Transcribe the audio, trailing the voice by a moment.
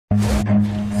Slain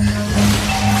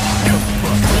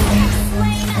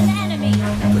an enemy.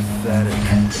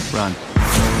 Pathetic. Run.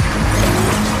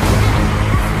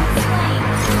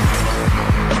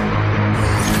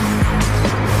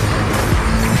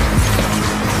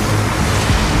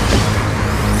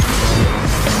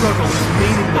 Struggle is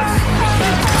meaningless.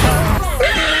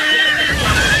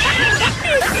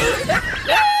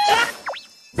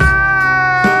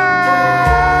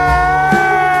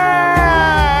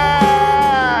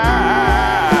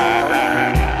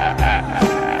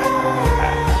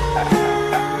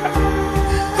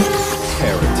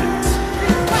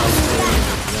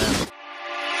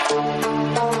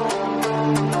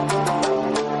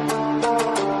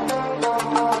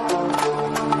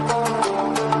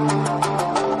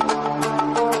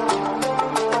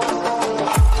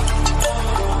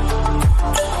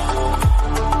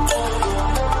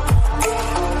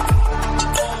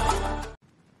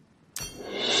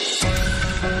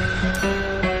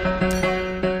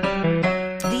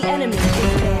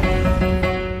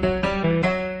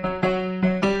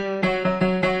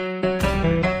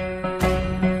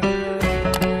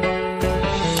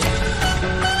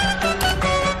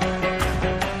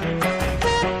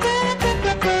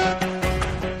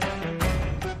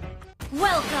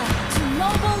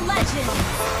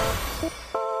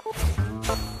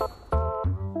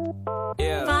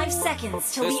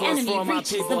 Till the enemy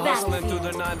reaches the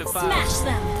battlefield. Smash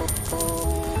them!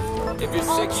 If you're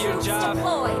sick of your job,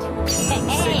 sick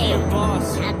of your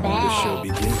boss, The show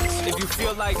begins. if you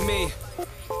feel like me,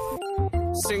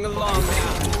 sing along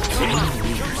now. Come on.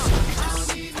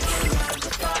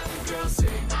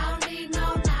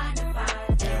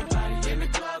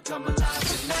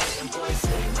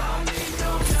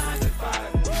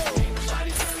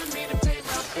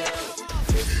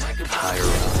 Higher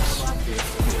ups.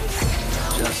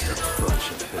 Just a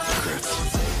bunch of hypocrites.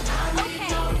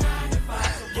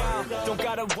 Don't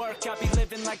gotta work, I be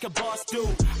living like a boss do.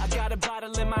 I got a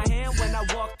bottle in my hand when I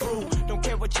walk through. Don't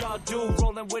care what y'all do,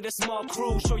 rolling with a small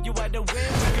crew. Show you how to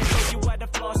win, we can show you how to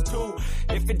floss too.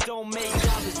 If it don't make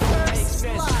dollars, don't make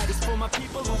sense. It's for my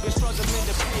people who've been struggling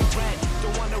to pay rent.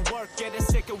 Don't wanna work, getting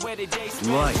sick of where they day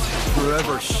spend. Light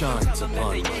forever shines upon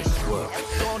my work.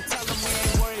 Don't tell them we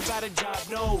ain't worried about a job,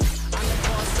 no. I'm the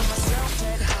boss of myself,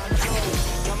 head honcho.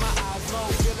 Got my eyes low,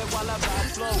 feel it while I ride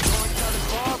slow. Going to the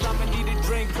bar, I'ma need a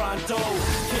drink pronto.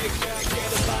 Kick back,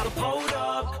 get a bottle pulled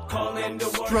up. Call in the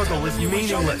work. Struggle is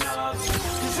meaningless.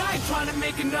 Cause I ain't trying to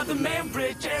make another man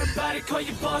rich. Everybody call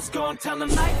your boss, go and tell him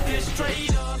like this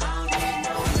straight up. I don't need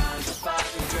no 9 to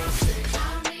 5 and girl 6. I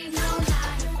don't need no 9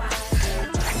 to 5.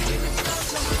 Everybody in the club,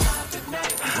 come alive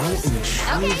tonight.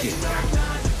 How intriguing.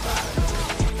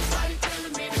 Nobody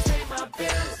telling me to pay my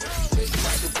bills. This is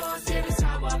like the boss, yeah, that's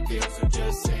how I feel. So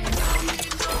just say, I don't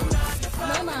need no 9 to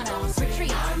 5. Milano,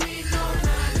 retreat. I don't need no 9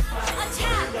 to 5.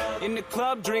 Attack! In the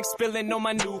club, drink spilling on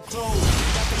my new clothes.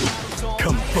 Got the bottles on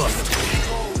Combust.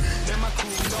 Then my crew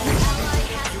knows.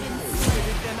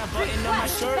 Then I button on my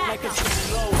shirt like a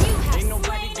slow. Ain't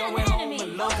nobody going home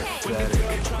alone. When the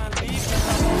girl try and leave,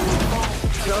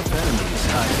 Tough enemies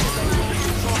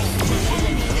hiding.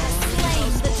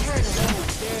 Slain the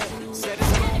turtle. said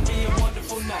it's gonna be a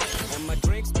wonderful night. And my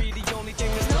drinks be the only thing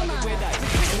that's coming with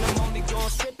ice. And I'm only gonna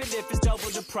sip it if it's double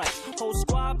the price. Whole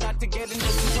squad about to get into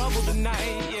some trouble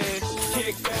tonight, yeah.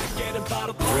 Kick back, get a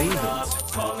bottle pulled up.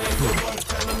 Call in the work,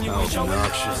 tell them you ain't showing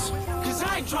Obnoxious. up. Cause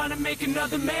I ain't trying to make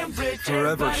another man rich.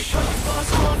 Forever Everybody call your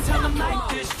boss, go and tell them like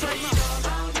this straight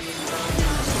up.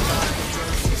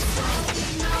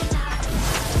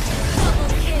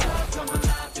 Come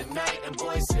alive tonight and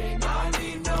boys say, I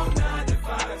need no 9 to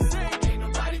 5. Ain't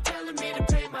nobody telling me to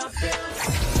pay my bills.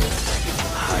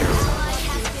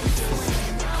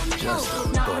 Just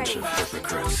a bunch of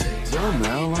hypocrites. Dumb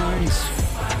allies.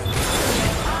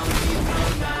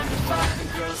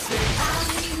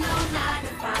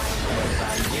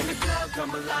 In the club, come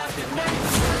alive tonight.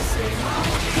 Say,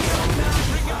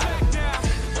 bring it back down.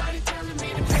 Nobody telling me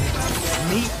to pay my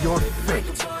bills. Meet your fate.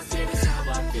 That's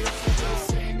how I feel.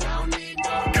 Say, I don't need no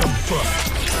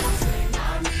Combust.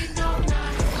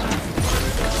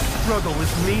 Struggle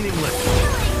is meaningless.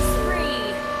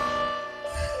 Spree.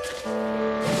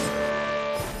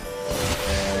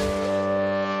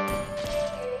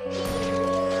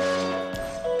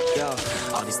 Yo,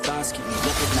 all these thoughts keep me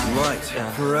up at night.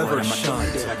 Light forever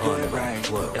shines upon my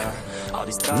cloak. All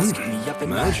these thoughts keep me up at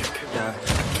Magic. night. Yeah,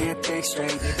 can't think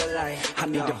straight, need the light. I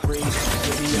need to breathe.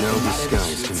 No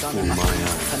disguise can fool my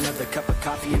eyes. Another cup of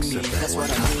coffee and me, that's what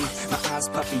I need. My eyes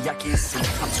puffy, I can't see.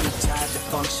 I'm too tired to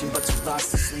function, but too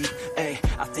lost to sleep. Hey,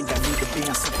 I think I need to be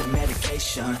on something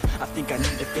medication. I think I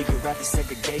need to figure out the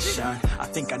segregation. I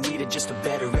think I needed just a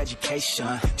better education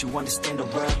to understand a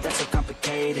world that's so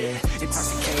complicated,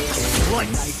 intoxicated.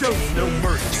 Light shows no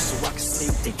mercy. So I can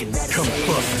sleep thinking that it's Come faded.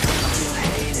 fuck. I feel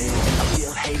hated, I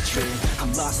feel hatred.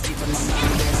 I'm lost deep in my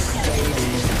mind and I'm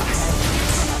faded. I have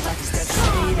peace and my life is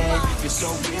devastated. You're so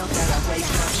real that I wake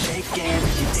up shaking.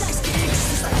 You think it's gigs,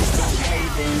 it's like it's no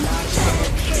haven. I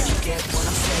can't, did you get what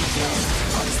I'm saying?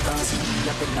 All these thoughts keep me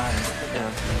up at night. Yeah.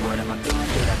 What am I doing?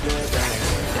 Did I do it right?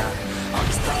 Yeah. All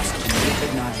these thoughts keep me up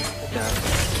at night. Yeah.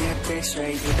 Can't think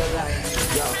straight, need the light.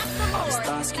 Yo. All these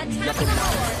thoughts keep me up at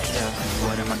night. Yeah.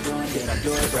 What am I doing? Did I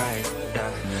do it right?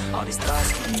 Yeah. All these thoughts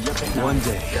keep me up at night. One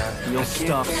day, you'll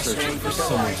stop searching for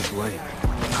someone to blame.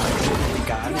 I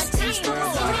think I understand this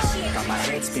world now. Got my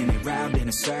head spinning round in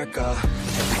a circle.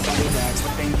 Everybody lacks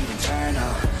what they need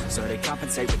internal, so they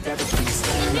compensate with everything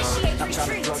external. I'm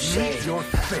trying to throw shade, no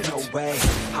way.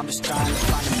 I'm just trying to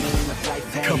find a meaning of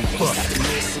life. Hey, Come fuck.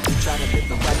 happiness if you try to live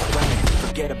the right way.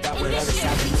 Forget about whatever's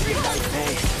happening in your life.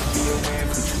 Hey, be aware of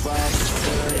who you are, what you're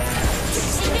good at. Take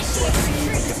a step towards see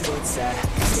where your foot's at.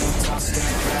 Stand tall,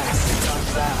 stand fast, talk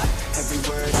loud. Every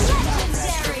word out your mouth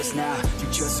has purpose now. You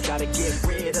just gotta get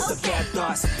rid of the bad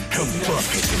thoughts. Come fuck.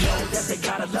 You know that they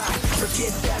gotta lie.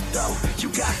 Forget that though.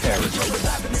 You got courage. You're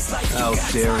alive in this life. How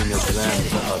daring of them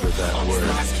to utter that word.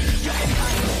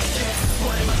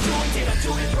 What am I doing? Did I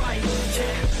do it right?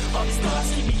 Yeah. All these thoughts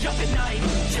keep me up at night.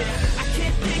 Yeah. I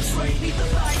can't think straight. Need the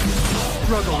light.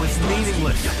 Struggle is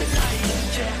meaningless.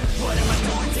 What am I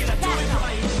doing? Did I do it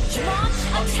right?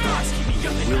 Yeah. All these thoughts keep me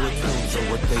up at Will night. atone for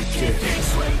what they did.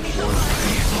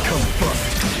 Come fuck.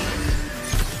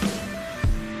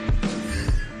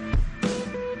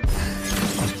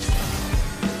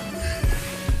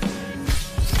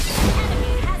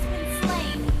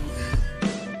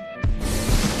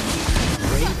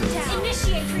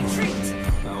 Initiate retreat.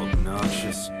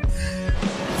 Obnoxious.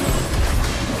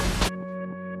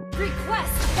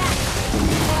 Request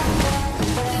backup.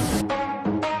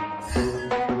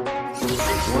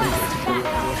 Request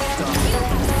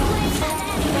backup.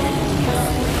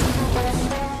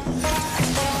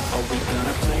 Are we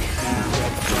gonna play now?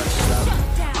 Ready for the show?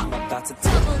 I'm about to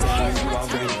take it down. You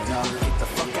already know. Get the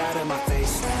fuck out of my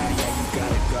face now. Yeah, you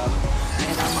gotta go.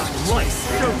 Man, I'm on the chase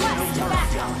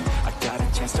now. I got a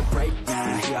chance to break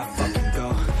now. Here I fucking go.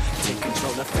 Take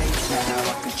control of fate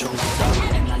now. I control the flow.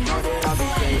 And I know that I'll be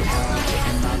great now.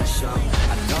 Getting on the show.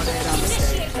 I know that I'm a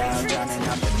stay now. Drowning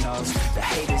out the nose. The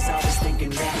haters always thinking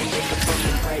that they can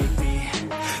fucking break me.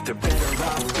 They're better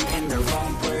off eating their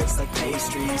own words like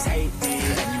pastries. Hate me,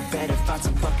 and you better find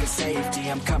some fucking safety.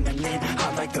 I'm coming in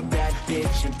hot like a bad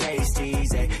bitch and pasties.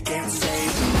 They can't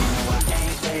save me, no, I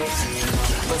ain't lazy.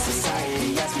 But society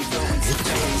has me going too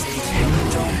crazy.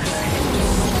 Don't play,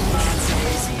 my mind's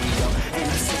hazy, yo. And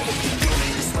I'm sick of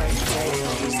feeling this way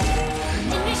daily.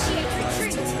 Initiate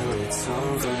retreat. Till it's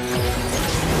over.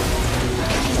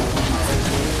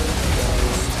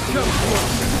 Come fuck.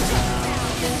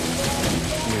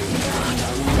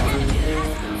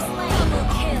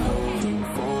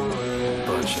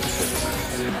 Bunch of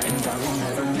hypocrites. And I will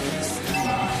never miss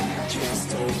mine.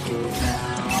 Just take it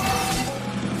now.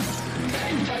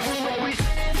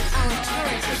 Our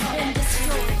turret has been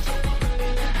destroyed.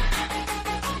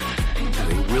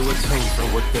 They will atone for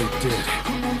what they did.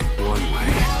 One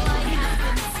way.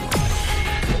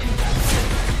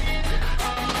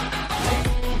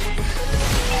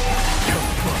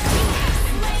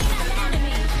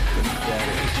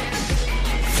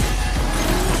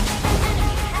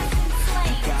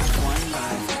 Got one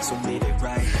life, so live it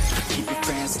right. Keep your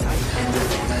friends tight and the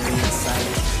family in sight.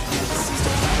 Never cease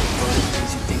to fight for the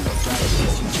things you think are right.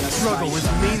 'Cause you just Struggle might is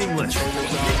find meaningless.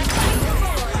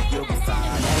 you'll be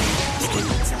fine, eh? Just take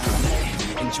your time,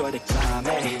 eh? Enjoy the climb,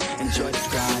 eh? Enjoy the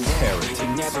grind, eh? You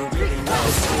never really know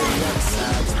the story of the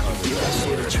side. You that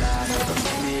shit or try, never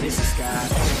minute is the sky,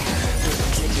 eh? You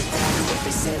can take it down to what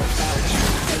they said about you.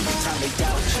 Every time they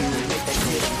doubt you, make that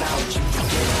shit about you.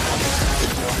 Get it out of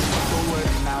sight, yo. Go word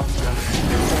of mouth, yo. Keep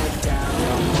your head down,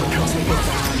 yo. Take it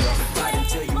down, yo. Fight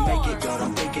until you make it, yo.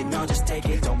 Don't think it, no, just take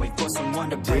it. Don't wait for someone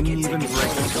to break it. Take it, don't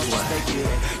just fake it.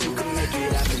 You can make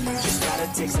it happen, you just gotta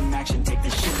take some action. Take the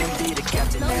shit and be the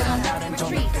captain. Let on out and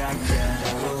don't look back, yeah.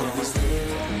 I will always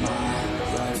live my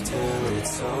life till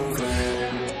it's over.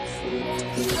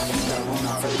 And I will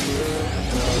not forget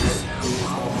those who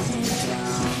hold me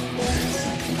down.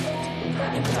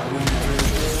 And I will never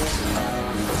give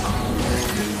up, I'm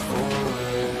moving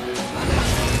forward.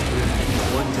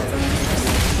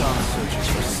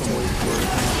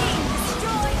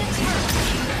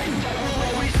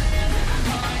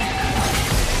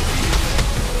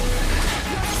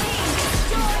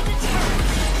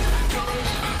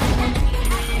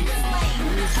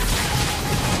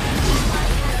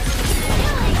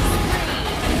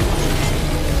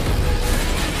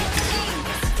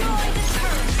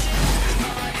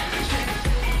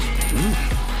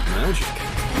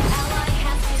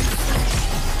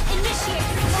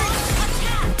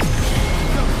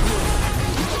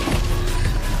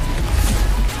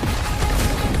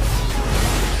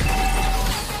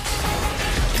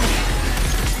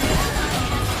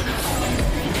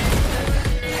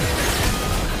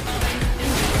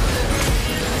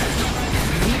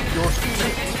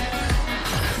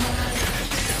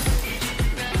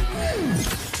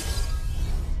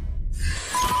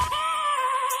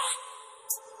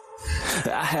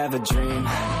 have a dream,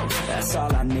 that's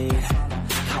all I need.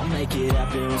 I'll make it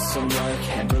happen with some work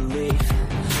and belief.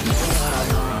 Know what I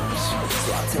want,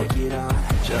 so I'll take it on.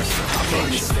 Just a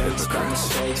bunch of hypocrites.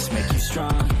 Mistakes make you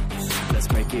strong. Let's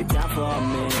break it down for a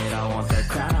minute. I want the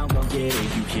crown, I'm gon' get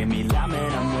it. You hear me loud,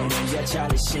 man, I'm winning. Yeah,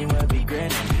 Charlie Sheen will be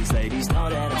grinning. These ladies know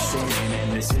that I'm sinning,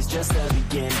 and this is just the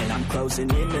beginning. I'm closing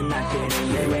in the night,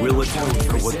 They will atone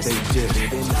for what they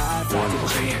did, one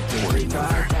way or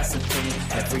another. That's the thing.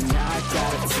 Every night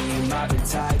got a team. I've been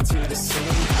tied to the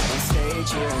scene. I'm on stage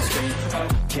here on screen.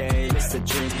 Okay, it's a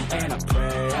dream, and I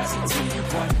pray as a team.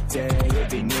 One day it'll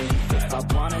be me. If I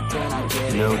want it, then I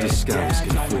get it. No disguise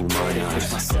can fool my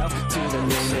eyes. Myself to the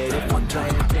limit. If one play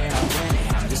it, then I win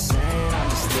it. I'm just saying, I'm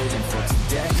just living for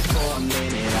today. For a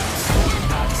minute,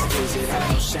 I just visit. Have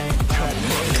no shame. Cut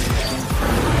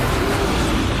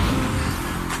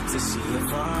to see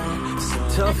if I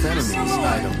Tough enemies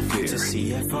I don't fear. to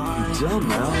see if I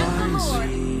Dumb allies.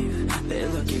 they're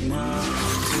looking up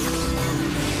to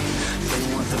me. They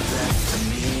want the best of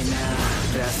me now.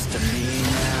 Best of me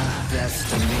now.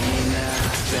 Best of me now.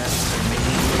 Best of me.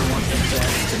 They want the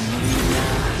best of me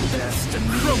now. Best of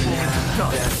me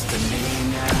now. Best of me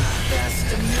now. Best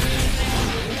of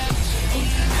me.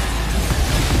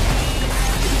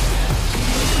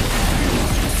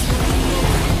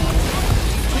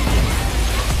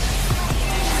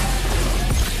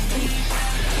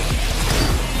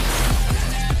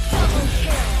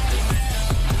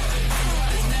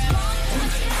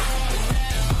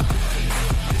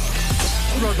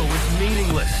 Struggle is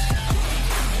meaningless.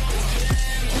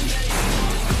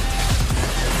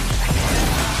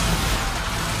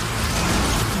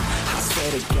 I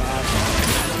swear to God,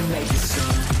 I'll make it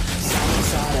soon.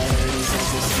 Silence all the haters as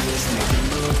they see us making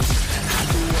moves. I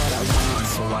do what I want,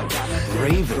 so I gotta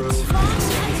Ravens.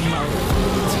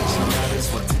 teaching others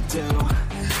what to do.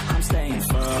 I'm staying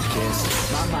focused,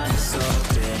 my mind is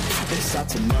open. It's up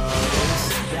to notice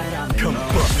that I'm in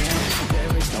motion.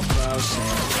 There is no potion,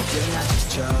 you're not just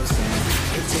chosen.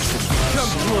 It takes a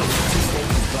potion to stay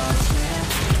combustion.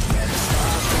 Never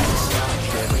stop,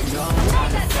 there ain't no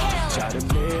time to fall. Try to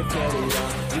live, get it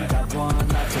up. You got one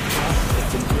life to fuck. If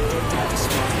you live, have a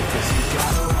smart, cause you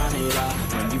gotta run it up.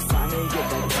 When you finally get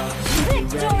that cup,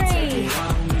 Victory!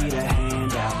 need a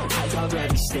handout. I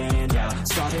already stand out,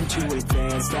 starting to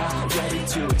advance now, ready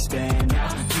to expand now.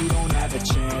 You don't have a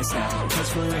chance now,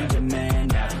 cause we're in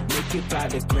demand now. Make it by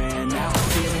the grand now,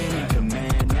 feeling in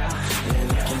command now. They're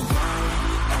looking right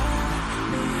at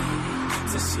me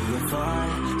to see if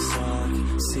I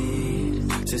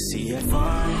succeed, to see if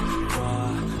I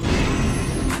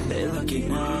win. They're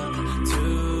looking up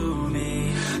to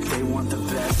me. They want the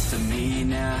best of me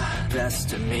now,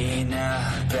 best of me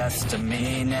now, best of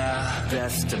me now,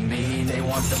 best of me. They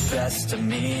want the best of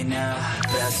me now,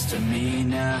 best of me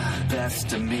now,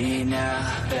 best of me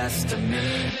now, best of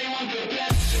me.